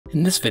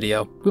In this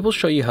video, we will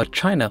show you how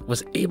China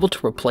was able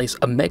to replace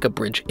a mega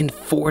bridge in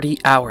 40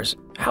 hours.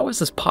 How is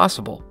this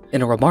possible?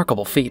 In a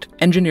remarkable feat,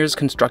 engineers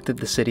constructed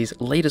the city's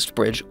latest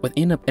bridge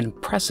within an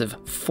impressive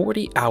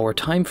 40-hour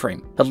time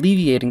frame,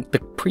 alleviating the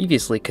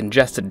previously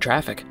congested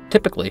traffic.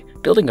 Typically,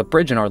 building a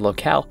bridge in our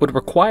locale would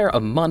require a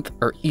month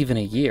or even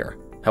a year.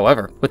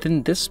 However,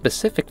 within this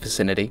specific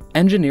vicinity,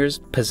 engineers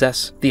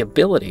possess the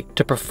ability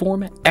to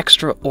perform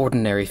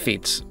extraordinary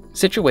feats.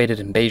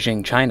 Situated in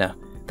Beijing, China,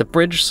 the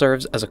bridge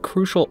serves as a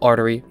crucial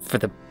artery for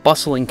the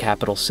bustling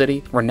capital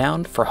city,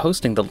 renowned for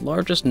hosting the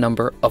largest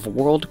number of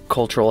World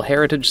Cultural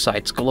Heritage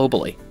sites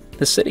globally.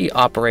 The city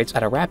operates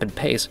at a rapid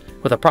pace,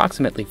 with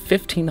approximately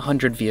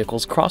 1,500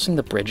 vehicles crossing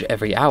the bridge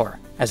every hour.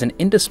 As an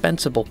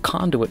indispensable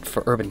conduit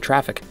for urban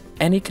traffic,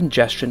 any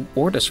congestion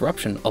or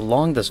disruption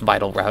along this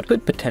vital route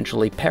could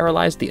potentially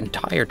paralyze the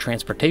entire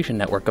transportation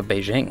network of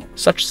Beijing.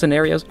 Such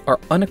scenarios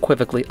are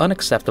unequivocally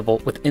unacceptable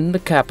within the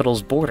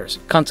capital's borders.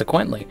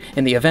 Consequently,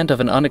 in the event of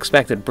an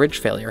unexpected bridge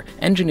failure,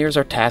 engineers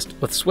are tasked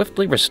with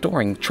swiftly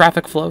restoring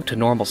traffic flow to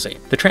normalcy.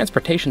 The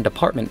Transportation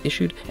Department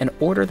issued an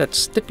order that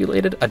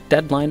stipulated a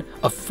deadline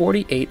of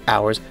 48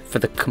 hours for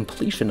the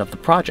completion of the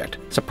project.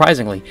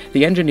 Surprisingly,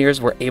 the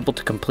engineers were able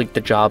to complete the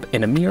job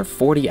in a mere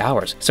 40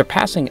 hours,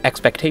 surpassing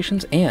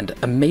expectations and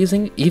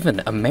amazing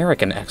even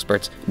American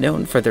experts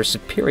known for their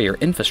superior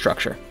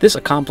infrastructure. This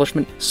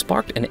accomplishment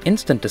sparked an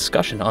instant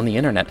discussion on the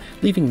internet,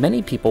 leaving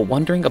many people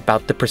wondering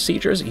about the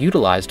procedures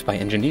utilized by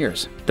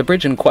engineers. The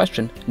bridge in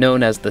question,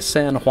 known as the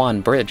San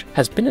Juan Bridge,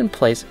 has been in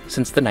place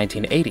since the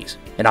 1980s.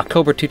 In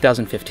October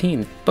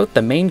 2015, both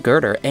the main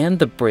girder and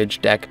the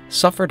bridge deck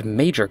suffered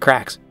major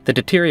cracks. The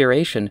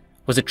deterioration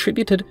was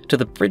attributed to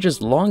the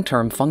bridge's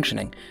long-term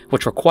functioning,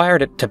 which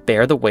required it to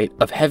bear the weight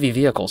of heavy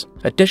vehicles.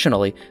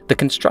 Additionally, the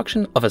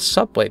construction of a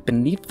subway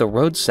beneath the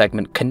road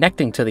segment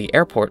connecting to the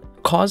airport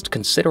caused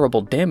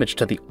considerable damage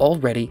to the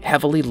already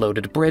heavily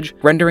loaded bridge,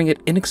 rendering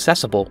it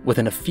inaccessible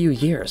within a few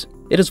years.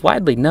 It is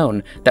widely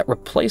known that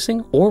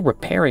replacing or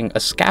repairing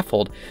a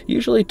scaffold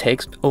usually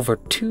takes over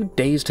 2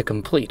 days to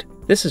complete.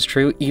 This is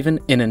true even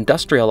in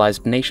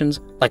industrialized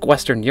nations like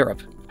Western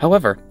Europe.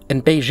 However,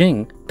 in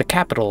Beijing, the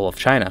capital of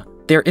China,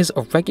 there is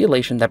a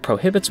regulation that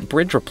prohibits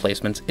bridge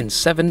replacements in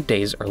 7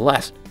 days or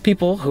less.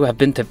 People who have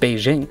been to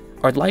Beijing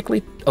are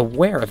likely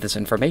aware of this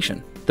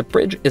information. The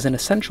bridge is an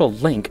essential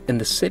link in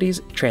the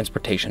city's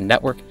transportation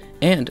network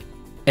and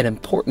an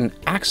important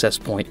access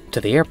point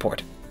to the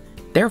airport.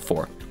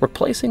 Therefore,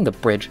 replacing the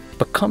bridge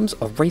becomes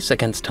a race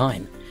against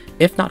time.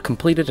 If not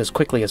completed as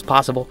quickly as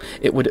possible,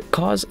 it would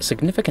cause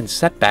significant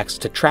setbacks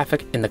to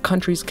traffic in the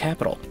country's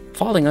capital,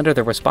 falling under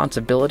the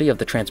responsibility of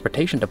the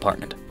Transportation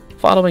Department.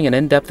 Following an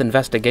in-depth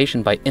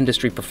investigation by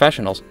industry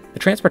professionals, the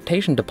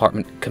Transportation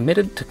Department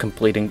committed to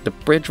completing the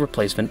bridge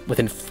replacement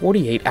within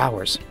 48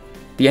 hours.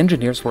 The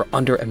engineers were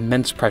under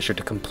immense pressure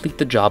to complete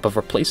the job of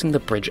replacing the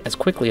bridge as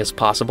quickly as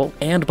possible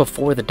and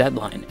before the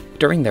deadline.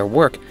 During their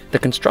work, the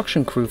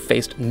construction crew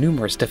faced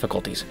numerous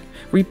difficulties.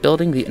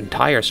 Rebuilding the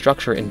entire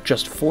structure in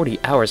just 40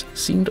 hours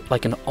seemed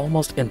like an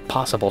almost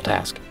impossible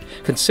task,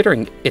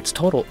 considering its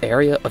total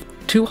area of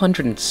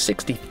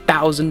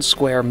 260,000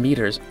 square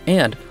meters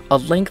and a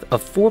length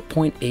of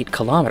 4.8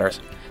 kilometers.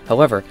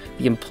 However,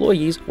 the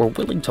employees were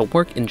willing to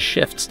work in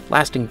shifts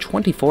lasting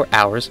 24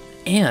 hours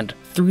and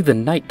through the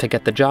night to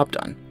get the job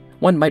done.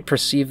 One might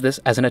perceive this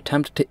as an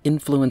attempt to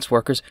influence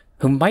workers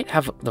who might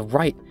have the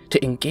right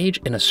to engage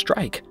in a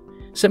strike,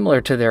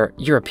 similar to their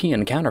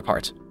European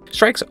counterparts.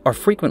 Strikes are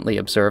frequently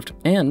observed,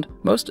 and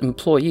most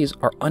employees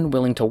are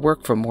unwilling to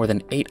work for more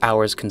than 8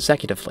 hours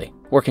consecutively.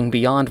 Working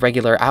beyond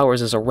regular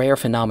hours is a rare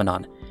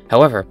phenomenon.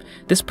 However,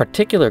 this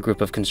particular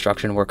group of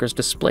construction workers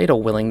displayed a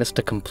willingness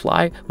to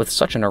comply with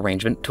such an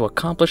arrangement to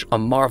accomplish a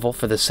marvel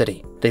for the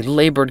city. They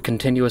labored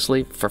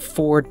continuously for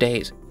 4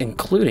 days,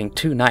 including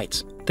 2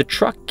 nights. The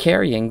truck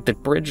carrying the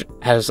bridge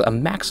has a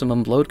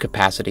maximum load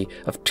capacity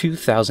of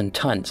 2,000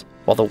 tons,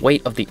 while the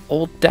weight of the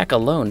old deck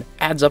alone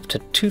adds up to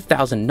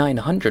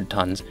 2,900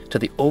 tons to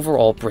the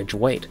overall bridge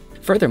weight.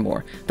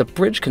 Furthermore, the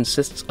bridge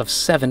consists of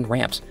 7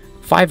 ramps,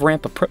 5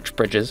 ramp approach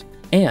bridges,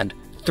 and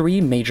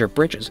 3 major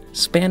bridges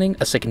spanning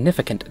a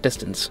significant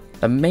distance.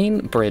 The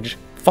main bridge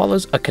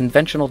follows a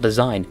conventional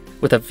design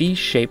with a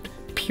V-shaped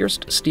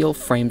pierced steel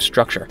frame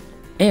structure,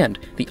 and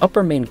the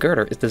upper main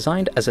girder is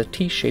designed as a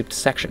T-shaped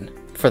section.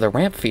 For the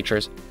ramp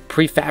features,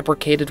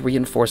 prefabricated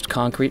reinforced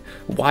concrete,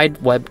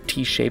 wide web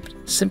T-shaped,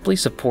 simply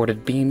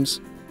supported beams,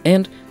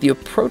 and the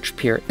approach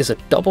pier is a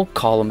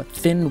double-column,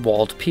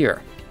 thin-walled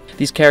pier.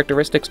 These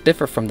characteristics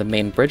differ from the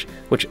main bridge,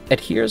 which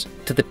adheres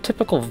to the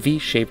typical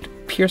V-shaped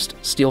pierced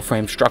steel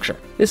frame structure.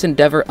 This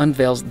endeavor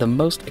unveils the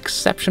most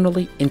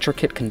exceptionally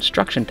intricate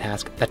construction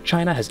task that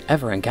China has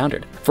ever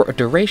encountered. For a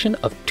duration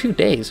of 2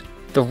 days,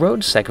 the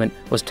road segment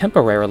was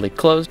temporarily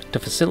closed to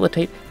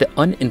facilitate the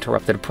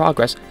uninterrupted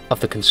progress of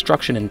the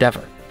construction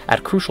endeavor.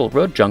 At crucial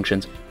road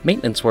junctions,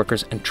 maintenance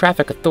workers and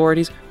traffic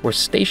authorities were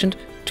stationed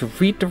to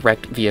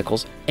redirect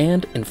vehicles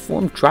and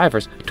inform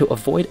drivers to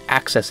avoid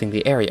accessing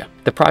the area.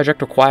 The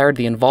project required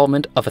the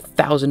involvement of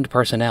 1,000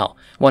 personnel,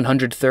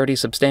 130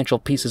 substantial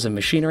pieces of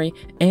machinery,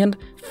 and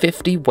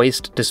 50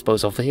 waste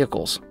disposal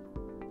vehicles.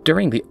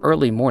 During the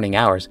early morning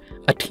hours,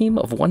 a team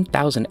of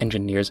 1,000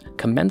 engineers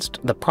commenced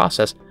the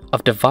process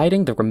of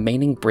dividing the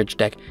remaining bridge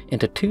deck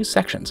into 2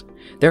 sections.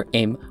 Their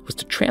aim was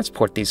to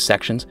transport these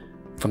sections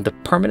from the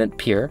permanent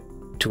pier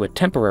to a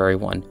temporary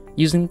one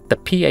using the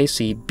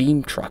PAC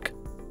beam truck.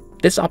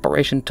 This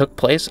operation took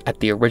place at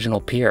the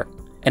original pier.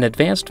 An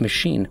advanced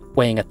machine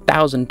weighing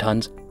 1,000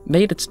 tons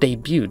made its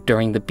debut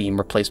during the beam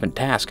replacement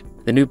task.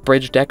 The new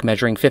bridge deck,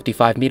 measuring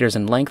 55 meters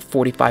in length,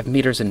 45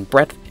 meters in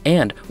breadth,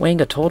 and weighing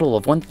a total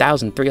of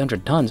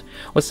 1,300 tons,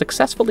 was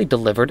successfully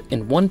delivered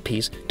in one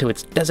piece to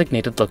its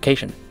designated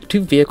location.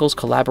 2 vehicles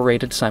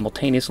collaborated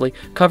simultaneously,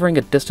 covering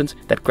a distance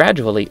that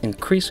gradually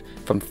increased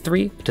from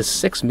 3 to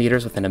 6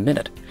 meters within a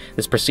minute.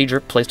 This procedure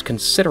placed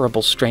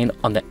considerable strain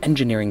on the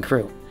engineering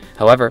crew.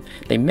 However,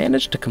 they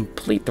managed to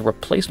complete the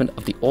replacement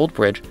of the old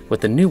bridge with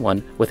the new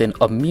one within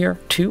a mere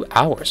 2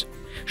 hours.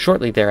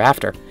 Shortly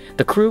thereafter,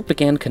 the crew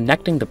began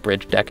connecting the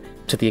bridge deck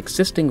to the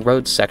existing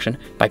road section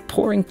by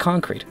pouring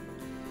concrete.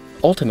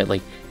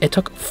 Ultimately, it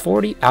took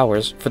 40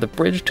 hours for the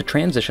bridge to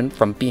transition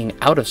from being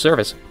out of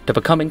service to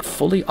becoming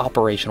fully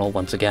operational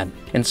once again.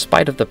 In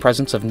spite of the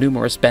presence of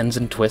numerous bends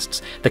and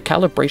twists, the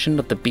calibration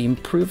of the beam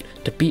proved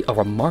to be a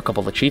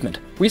remarkable achievement.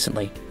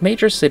 Recently,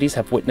 major cities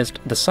have witnessed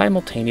the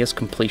simultaneous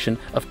completion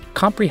of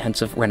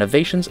comprehensive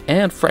renovations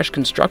and fresh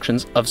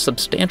constructions of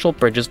substantial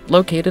bridges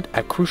located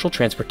at crucial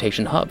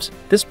transportation hubs.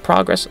 This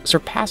progress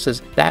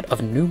surpasses that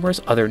of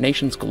numerous other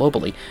nations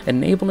globally,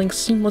 enabling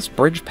seamless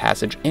bridge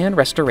passage and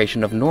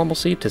restoration of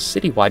normalcy to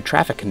citywide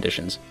traffic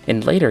conditions. In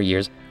later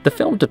years, the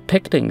film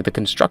depicting the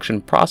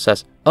construction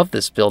process of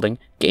this building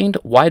gained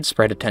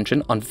widespread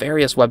attention on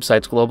various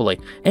websites globally,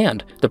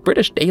 and the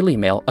British Daily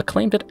Mail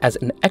acclaimed it as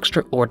an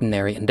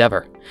extraordinary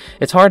endeavor.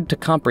 It's hard to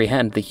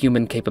comprehend the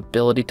human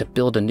capability to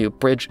build a new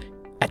bridge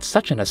at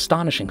such an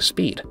astonishing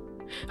speed.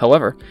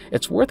 However,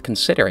 it's worth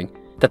considering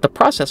that the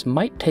process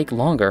might take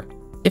longer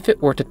if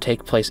it were to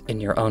take place in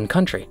your own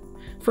country.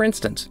 For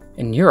instance,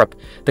 in Europe,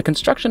 the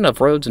construction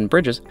of roads and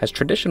bridges has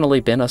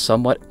traditionally been a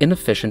somewhat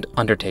inefficient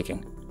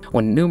undertaking.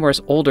 When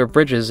numerous older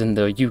bridges in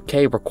the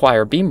UK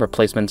require beam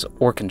replacements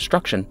or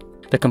construction,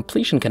 the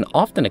completion can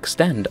often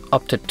extend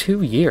up to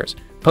 2 years,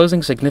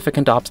 posing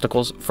significant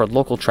obstacles for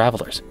local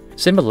travelers.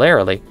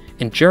 Similarly,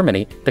 in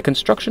Germany, the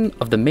construction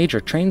of the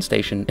major train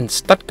station in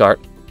Stuttgart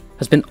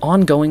has been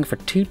ongoing for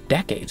 2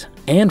 decades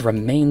and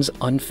remains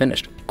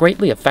unfinished,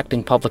 greatly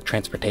affecting public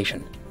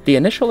transportation. The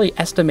initially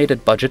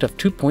estimated budget of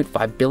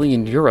 2.5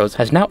 billion euros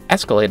has now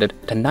escalated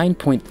to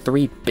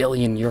 9.3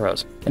 billion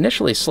euros.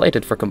 Initially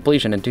slated for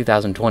completion in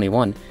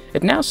 2021,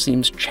 it now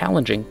seems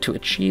challenging to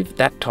achieve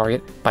that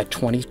target by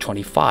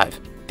 2025.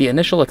 The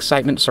initial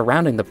excitement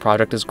surrounding the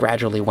project is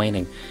gradually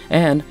waning,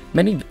 and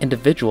many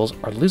individuals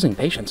are losing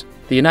patience.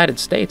 The United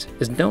States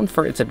is known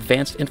for its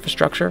advanced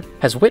infrastructure,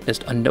 has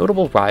witnessed a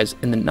notable rise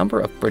in the number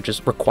of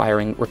bridges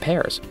requiring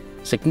repairs,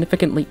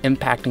 significantly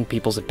impacting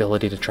people's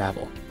ability to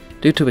travel.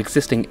 Due to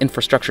existing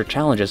infrastructure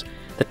challenges,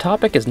 the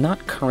topic is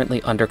not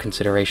currently under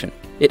consideration.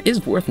 It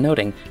is worth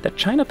noting that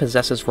China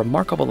possesses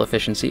remarkable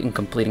efficiency in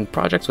completing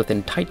projects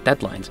within tight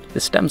deadlines.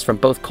 This stems from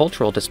both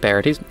cultural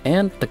disparities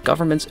and the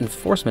government's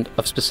enforcement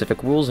of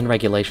specific rules and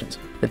regulations.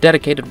 The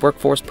dedicated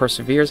workforce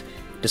perseveres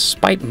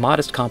despite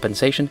modest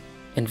compensation,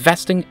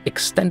 investing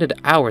extended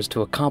hours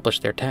to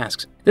accomplish their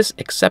tasks. This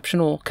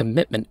exceptional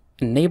commitment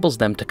enables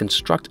them to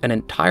construct an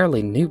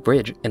entirely new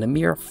bridge in a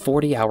mere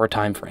 40-hour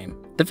time frame.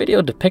 The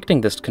video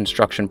depicting this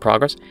construction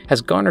progress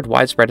has garnered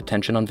widespread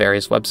attention on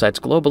various websites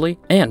globally,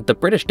 and the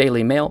British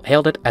Daily Mail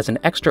hailed it as an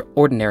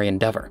extraordinary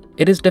endeavor.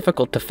 It is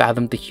difficult to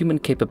fathom the human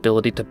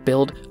capability to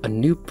build a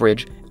new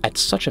bridge at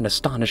such an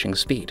astonishing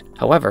speed.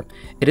 However,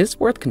 it is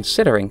worth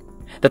considering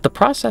that the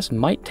process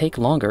might take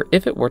longer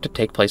if it were to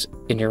take place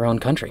in your own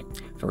country.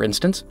 For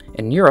instance,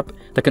 in Europe,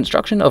 the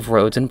construction of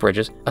roads and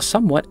bridges is a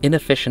somewhat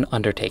inefficient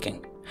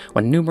undertaking.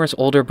 When numerous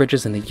older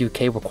bridges in the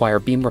UK require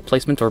beam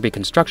replacement or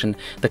reconstruction,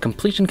 the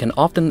completion can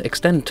often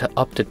extend to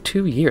up to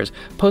 2 years,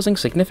 posing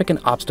significant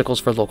obstacles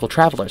for local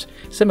travelers.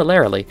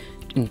 Similarly,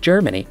 in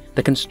Germany,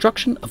 the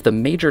construction of the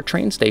major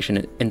train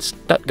station in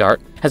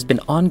Stuttgart has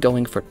been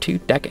ongoing for 2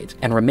 decades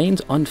and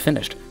remains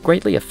unfinished,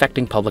 greatly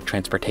affecting public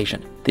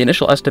transportation. The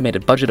initial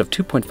estimated budget of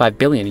 2.5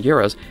 billion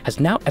euros has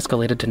now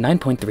escalated to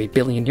 9.3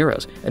 billion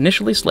euros.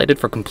 Initially slated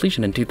for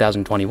completion in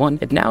 2021,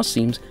 it now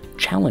seems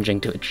challenging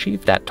to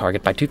achieve that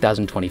target by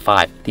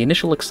 2025. The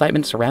initial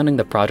excitement surrounding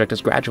the project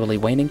is gradually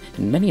waning,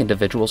 and many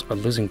individuals are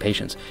losing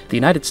patience. The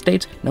United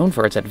States, known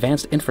for its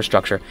advanced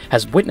infrastructure,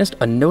 has witnessed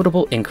a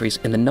notable increase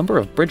in the number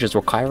of bridges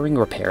requiring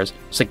repairs,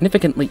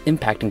 significantly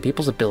impacting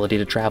people's ability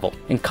to travel.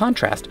 In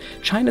contrast,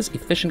 China's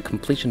efficient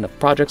completion of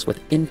projects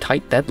within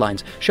tight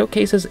deadlines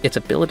showcases its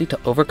ability to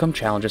overcome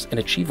challenges and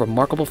achieve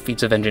remarkable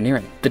feats of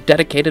engineering. The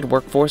dedicated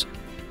workforce,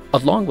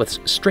 along with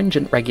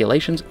stringent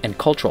regulations and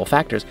cultural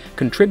factors,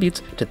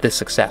 contributes to this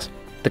success.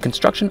 The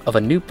construction of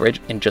a new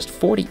bridge in just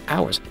 40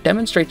 hours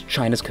demonstrates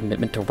China's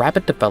commitment to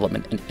rapid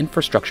development and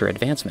infrastructure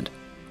advancement.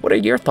 What are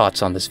your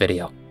thoughts on this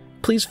video?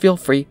 Please feel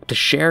free to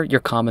share your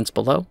comments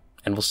below,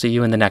 and we'll see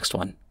you in the next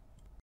one.